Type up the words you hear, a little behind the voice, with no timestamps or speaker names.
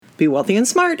Be Wealthy and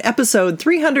Smart, episode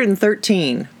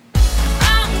 313.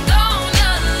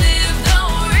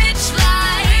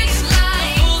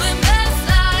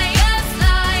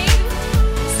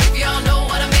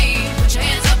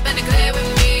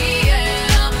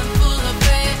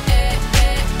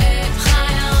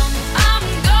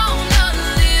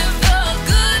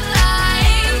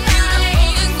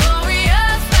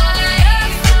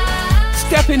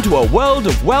 Step into a world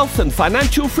of wealth and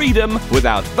financial freedom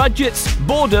without budgets,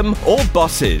 boredom, or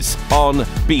bosses on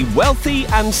Be Wealthy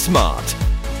and Smart.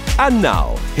 And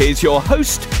now, here's your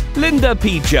host, Linda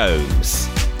P. Jones.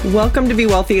 Welcome to Be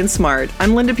Wealthy and Smart.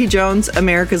 I'm Linda P. Jones,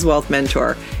 America's Wealth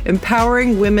Mentor,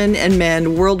 empowering women and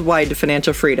men worldwide to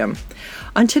financial freedom.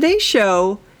 On today's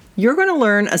show, you're going to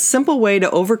learn a simple way to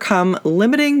overcome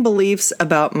limiting beliefs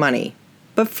about money.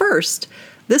 But first,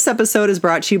 this episode is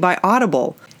brought to you by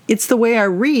Audible. It's the way I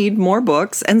read more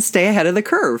books and stay ahead of the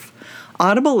curve.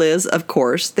 Audible is, of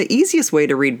course, the easiest way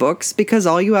to read books because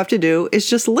all you have to do is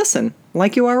just listen,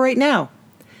 like you are right now.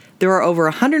 There are over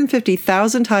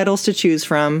 150,000 titles to choose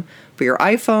from for your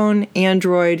iPhone,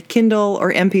 Android, Kindle,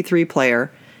 or MP3 player,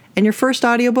 and your first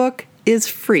audiobook is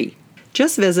free.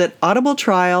 Just visit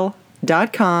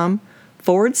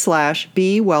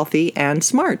audibletrial.com/be wealthy and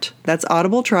smart. That's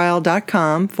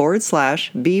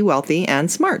audibletrial.com/be wealthy and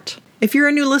smart. If you're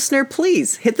a new listener,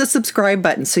 please hit the subscribe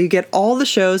button so you get all the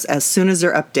shows as soon as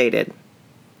they're updated.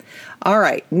 All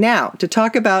right, now to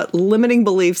talk about limiting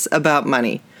beliefs about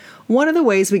money. One of the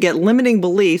ways we get limiting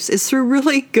beliefs is through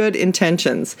really good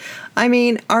intentions. I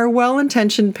mean, our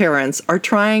well-intentioned parents are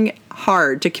trying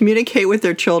hard to communicate with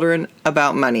their children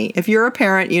about money. If you're a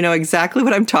parent, you know exactly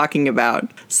what I'm talking about.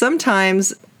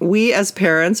 Sometimes we as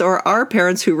parents, or our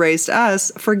parents who raised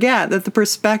us, forget that the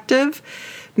perspective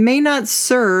may not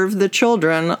serve the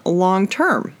children long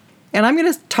term. And I'm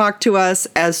going to talk to us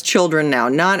as children now,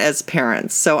 not as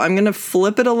parents. So I'm going to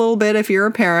flip it a little bit. If you're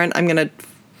a parent, I'm going to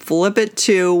flip it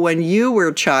to when you were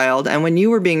a child and when you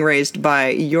were being raised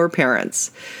by your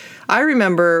parents. I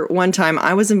remember one time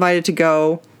I was invited to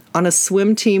go on a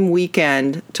swim team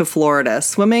weekend to Florida.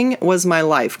 Swimming was my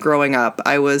life growing up.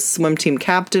 I was swim team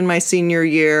captain my senior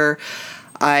year.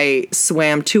 I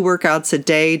swam 2 workouts a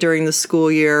day during the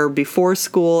school year, before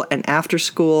school and after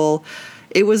school.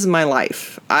 It was my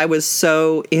life. I was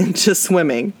so into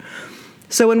swimming.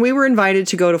 So when we were invited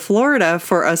to go to Florida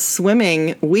for a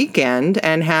swimming weekend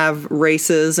and have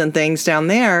races and things down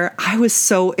there, I was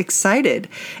so excited.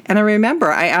 And I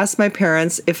remember I asked my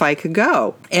parents if I could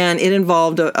go. And it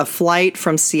involved a flight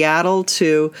from Seattle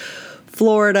to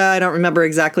Florida. I don't remember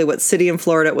exactly what city in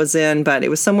Florida it was in, but it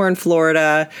was somewhere in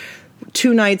Florida.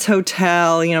 2 nights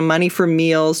hotel, money for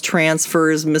meals,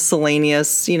 transfers,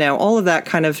 miscellaneous, all of that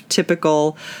kind of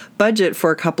typical budget for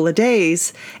a couple of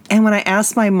days. And when I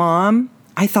asked my mom,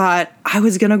 I thought I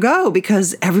was going to go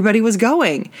because everybody was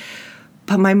going.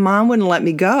 But my mom wouldn't let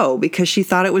me go because she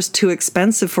thought it was too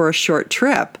expensive for a short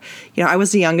trip. I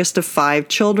was the youngest of 5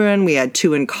 children. We had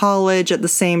 2 in college at the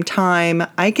same time.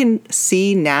 I can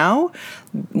see now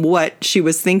what she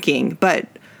was thinking, but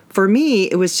for me,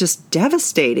 it was just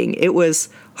devastating. It was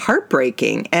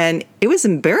heartbreaking, and it was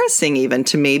embarrassing even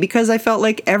to me because I felt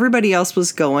like everybody else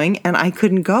was going and I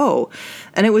couldn't go.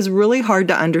 And it was really hard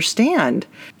to understand.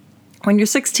 When you're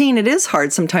 16, it is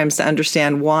hard sometimes to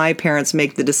understand why parents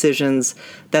make the decisions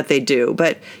that they do.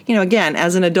 But, again,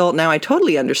 as an adult now, I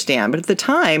totally understand. But at the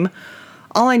time,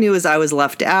 all I knew is I was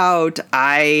left out.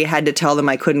 I had to tell them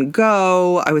I couldn't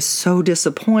go. I was so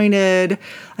disappointed.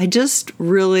 I just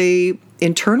really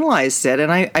internalized it, and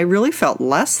I really felt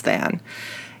less than.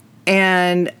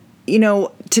 And,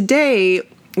 today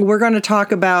we're going to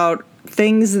talk about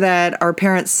things that our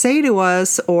parents say to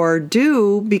us or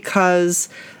do because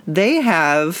they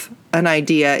have an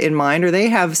idea in mind or they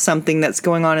have something that's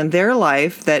going on in their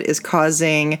life that is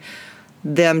causing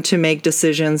them to make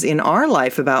decisions in our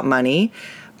life about money.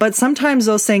 But sometimes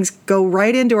those things go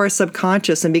right into our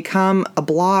subconscious and become a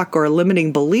block or a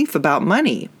limiting belief about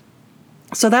money.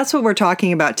 So that's what we're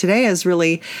talking about today, is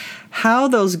really how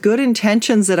those good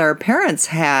intentions that our parents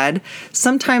had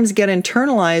sometimes get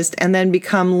internalized and then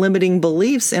become limiting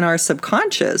beliefs in our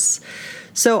subconscious.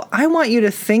 So I want you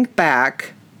to think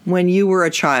back when you were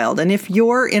a child. And if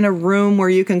you're in a room where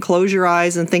you can close your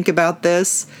eyes and think about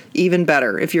this, even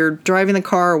better. If you're driving the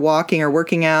car or walking or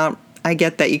working out, I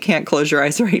get that you can't close your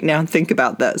eyes right now and think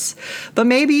about this. But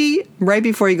maybe right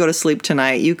before you go to sleep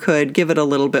tonight, you could give it a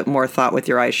little bit more thought with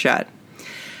your eyes shut.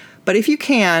 But if you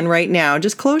can right now,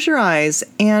 just close your eyes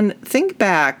and think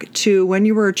back to when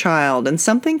you were a child and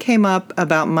something came up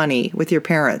about money with your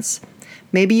parents.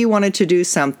 Maybe you wanted to do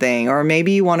something, or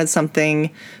maybe you wanted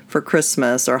something for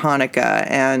Christmas or Hanukkah,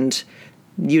 and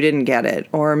you didn't get it.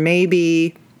 Or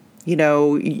maybe,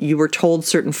 you were told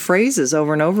certain phrases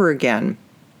over and over again.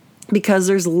 Because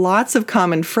there's lots of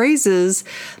common phrases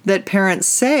that parents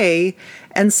say,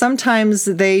 and sometimes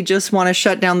they just want to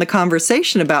shut down the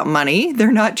conversation about money.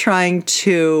 They're not trying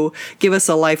to give us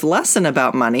a life lesson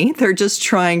about money. They're just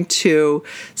trying to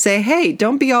say, hey,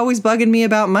 don't be always bugging me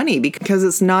about money, because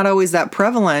it's not always that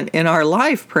prevalent in our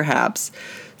life, perhaps.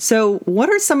 So what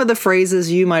are some of the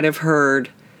phrases you might have heard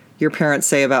your parents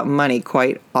say about money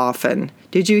quite often?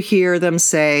 Did you hear them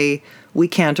say, we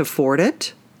can't afford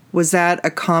it? Was that a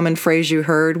common phrase you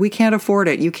heard? We can't afford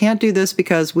it. You can't do this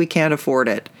because we can't afford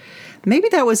it. Maybe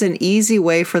that was an easy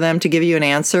way for them to give you an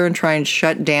answer and try and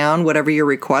shut down whatever your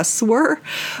requests were.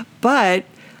 But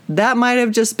that might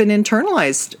have just been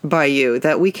internalized by you,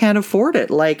 that we can't afford it.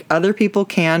 Like other people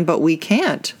can, but we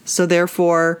can't. So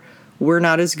therefore, we're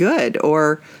not as good,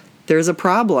 or there's a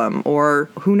problem, or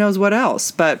who knows what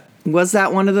else. But was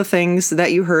that one of the things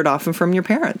that you heard often from your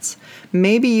parents?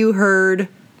 Maybe you heard,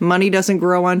 money doesn't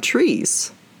grow on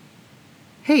trees.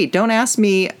 Hey, don't ask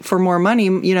me for more money.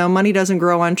 Money doesn't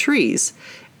grow on trees.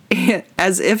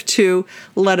 As if to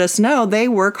let us know they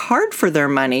work hard for their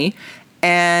money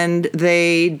and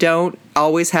they don't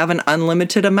always have an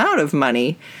unlimited amount of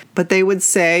money. But they would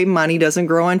say money doesn't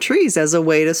grow on trees as a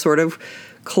way to sort of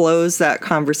close that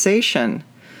conversation.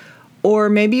 Or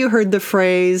maybe you heard the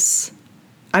phrase,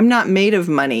 I'm not made of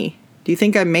money. Do you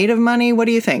think I'm made of money? What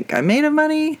do you think? I'm made of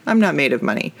money? I'm not made of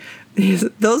money.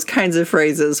 Those kinds of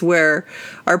phrases where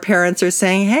our parents are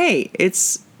saying, hey,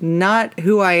 it's not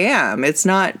who I am. It's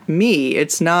not me.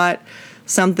 It's not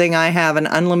something I have an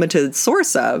unlimited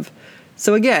source of.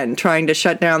 So again, trying to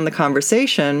shut down the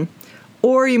conversation.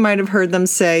 Or you might have heard them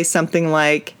say something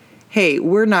like, hey,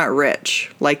 we're not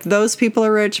rich. Like those people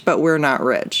are rich, but we're not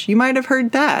rich. You might have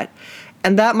heard that.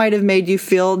 And that might have made you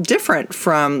feel different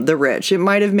from the rich. It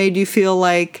might have made you feel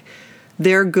like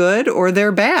they're good or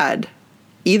they're bad.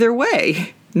 Either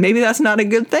way, maybe that's not a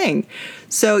good thing.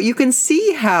 So you can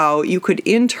see how you could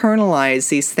internalize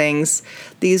these things,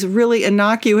 these really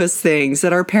innocuous things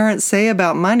that our parents say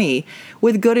about money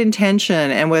with good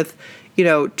intention and with,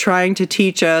 trying to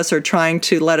teach us or trying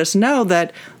to let us know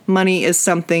that money is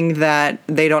something that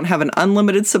they don't have an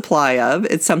unlimited supply of.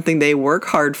 It's something they work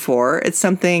hard for. It's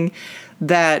something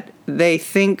that they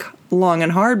think long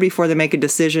and hard before they make a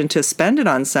decision to spend it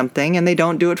on something, and they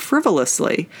don't do it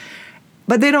frivolously.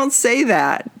 But they don't say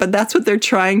that. But that's what they're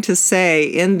trying to say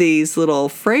in these little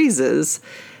phrases.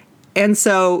 And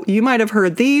so you might have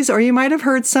heard these, or you might have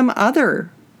heard some other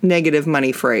negative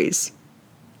money phrase.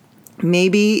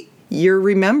 Maybe you're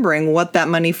remembering what that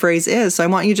money phrase is. So I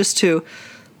want you just to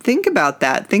think about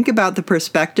that. Think about the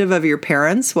perspective of your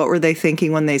parents. What were they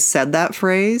thinking when they said that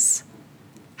phrase?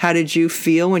 How did you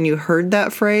feel when you heard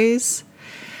that phrase?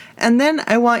 And then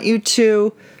I want you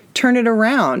to turn it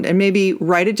around and maybe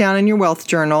write it down in your wealth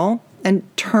journal and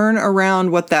turn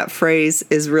around what that phrase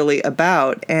is really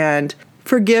about. And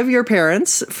forgive your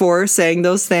parents for saying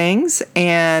those things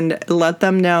and let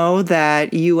them know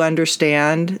that you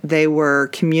understand they were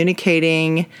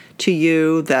communicating to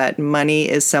you that money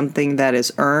is something that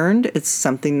is earned. It's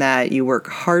something that you work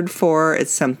hard for.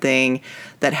 It's something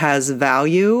that has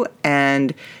value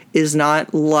and is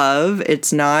not love.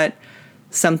 It's not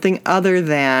something other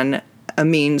than a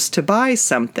means to buy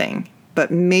something.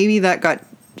 But maybe that got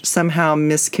somehow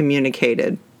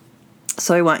miscommunicated.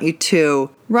 So I want you to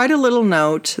write a little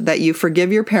note that you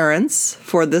forgive your parents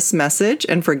for this message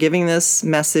and for giving this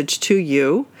message to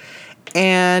you.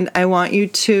 And I want you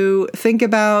to think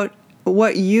about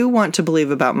what you want to believe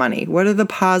about money. What are the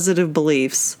positive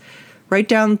beliefs? Write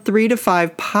down 3 to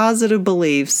 5 positive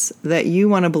beliefs that you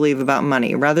want to believe about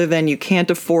money, rather than you can't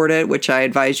afford it, which I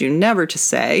advise you never to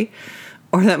say,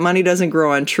 or that money doesn't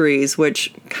grow on trees,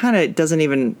 which kind of doesn't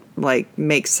even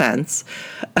make sense.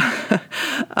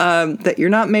 That you're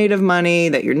not made of money,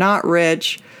 that you're not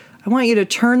rich. I want you to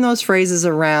turn those phrases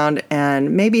around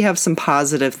and maybe have some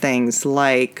positive things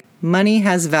like, money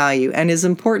has value and is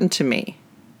important to me.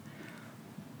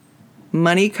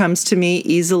 Money comes to me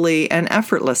easily and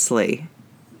effortlessly.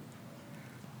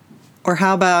 Or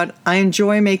how about, I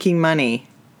enjoy making money.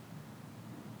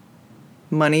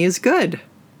 Money is good.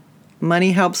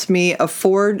 Money helps me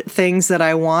afford things that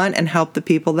I want and help the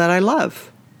people that I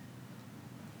love.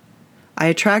 I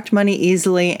attract money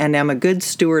easily and am a good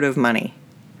steward of money.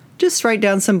 Just write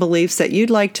down some beliefs that you'd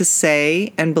like to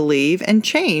say and believe and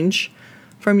change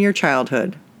from your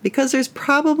childhood, because there's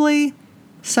probably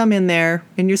some in there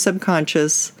in your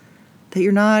subconscious that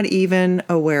you're not even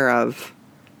aware of.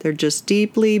 They're just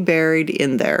deeply buried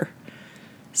in there.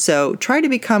 So try to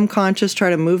become conscious, try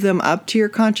to move them up to your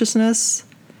consciousness,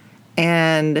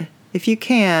 And if you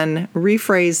can,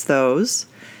 rephrase those.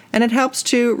 And it helps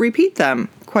to repeat them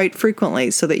quite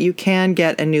frequently so that you can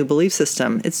get a new belief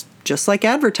system. It's just like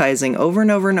advertising. Over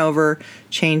and over and over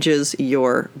changes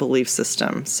your belief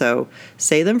system. So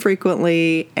say them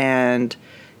frequently and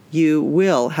you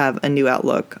will have a new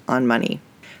outlook on money.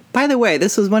 By the way,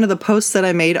 this was one of the posts that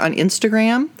I made on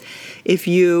Instagram. If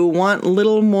you want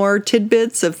little more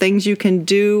tidbits of things you can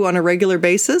do on a regular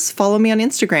basis, follow me on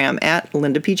Instagram at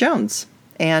Linda P. Jones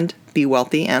and be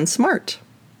wealthy and smart.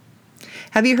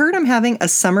 Have you heard I'm having a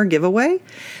summer giveaway?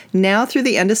 Now through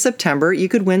the end of September, you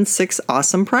could win 6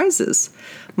 awesome prizes.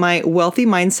 My Wealthy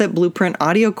Mindset Blueprint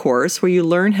audio course, where you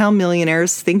learn how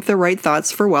millionaires think the right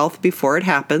thoughts for wealth before it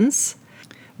happens,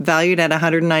 valued at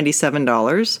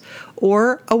 $197,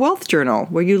 or a wealth journal,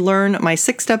 where you learn my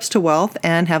 6 steps to wealth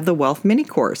and have the wealth mini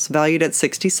course, valued at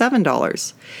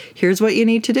 $67. Here's what you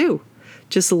need to do.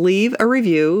 Just leave a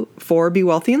review for Be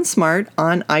Wealthy and Smart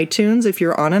on iTunes if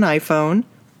you're on an iPhone,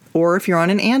 or if you're on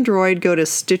an Android, go to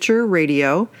Stitcher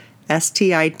Radio,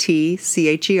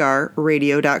 STITCHER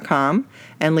radio.com,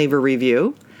 and leave a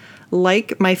review.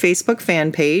 Like my Facebook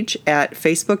fan page at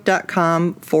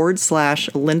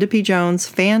facebook.com/Linda P. Jones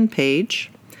fan page.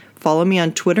 Follow me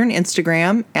on Twitter and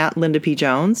Instagram at Linda P.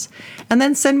 Jones. And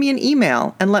then send me an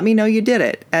email and let me know you did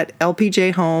it at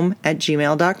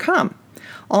lpjhome@gmail.com.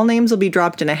 All names will be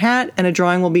dropped in a hat, and a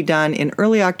drawing will be done in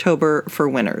early October for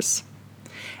winners.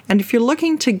 And if you're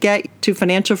looking to get to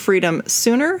financial freedom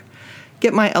sooner,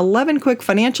 get my 11 quick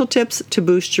financial tips to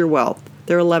boost your wealth.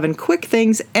 There are 11 quick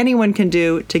things anyone can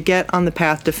do to get on the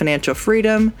path to financial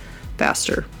freedom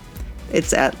faster.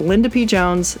 It's at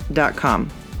lindapjones.com.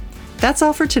 That's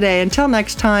all for today. Until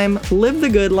next time, live the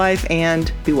good life and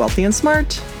be wealthy and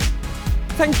smart.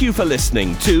 Thank you for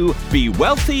listening to Be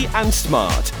Wealthy and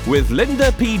Smart with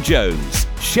Linda P. Jones.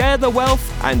 Share the wealth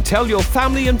and tell your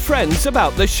family and friends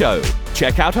about the show.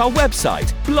 Check out our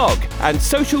website, blog, and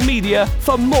social media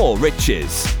for more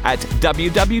riches at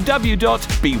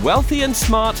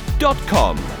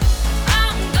www.bewealthyandsmart.com.